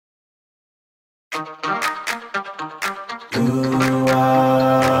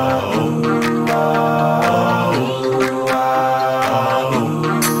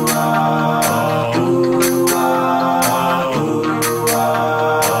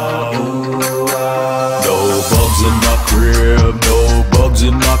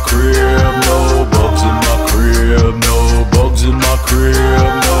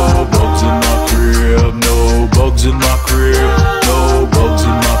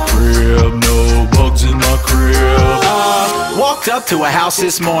Up to a house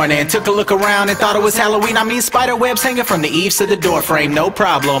this morning, took a look around and thought it was Halloween. I mean, spider webs hanging from the eaves to the door frame. No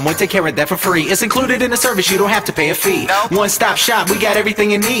problem, we'll take care of that for free. It's included in the service, you don't have to pay a fee. One-stop shop, we got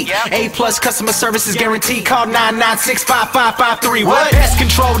everything you need. A+ customer service is guaranteed. Call 996-5553. What? Pest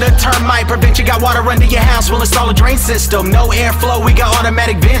control, the termite prevention. Got water under your house, we'll install a drain system. No airflow, we got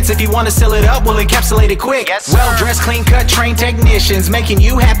automatic vents. If you want to seal it up, we'll encapsulate it quick. Well-dressed, clean-cut, trained technicians, making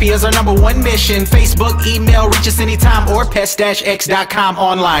you happy is our #1 mission. Facebook, email, reach us anytime, or pest-x.com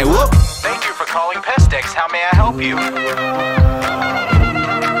online. Whoop. Thank you for calling Pest-X. How may I help you?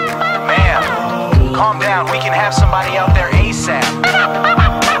 Ma'am, calm down. We can have somebody out there ASAP.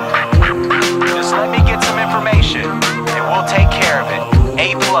 Just let me get some information, and we'll take care of it.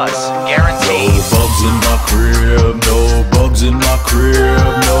 A+, guaranteed. No bugs in my crib, no bugs in my crib,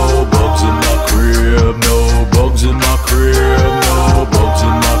 no bugs in my crib, no bugs in my crib, no bugs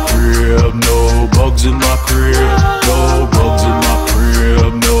in my crib, no bugs in my crib, no bugs in my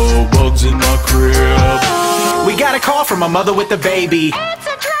crib, no bugs in my crib. We got a call from a mother with a baby. Ants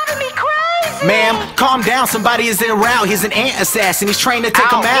are driving me crazy. Ma'am, calm down, somebody is en route. He's an ant assassin, he's trained to take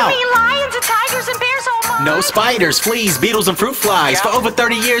them out. You mean lions and tigers and bears all mine? No spiders, fleas, beetles, and fruit flies. For over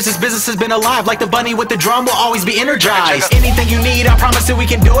 30 years, this business has been alive. Like the bunny with the drum, will always be energized. Anything you need, I promise that we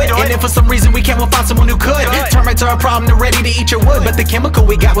can do it. And if for some reason we can't, we'll find someone who could. Termites are a problem, they're ready to eat your wood. But the chemical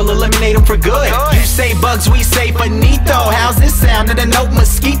we got will eliminate them for good. You say bugs, we say bonito. How's this sound? And a note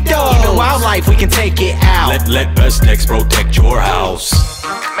mosquito. Even wildlife, we can take it out. Let Pest-X protect your house.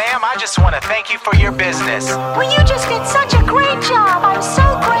 Ma'am, I just want to thank you for your business. Well, you just did such a great job.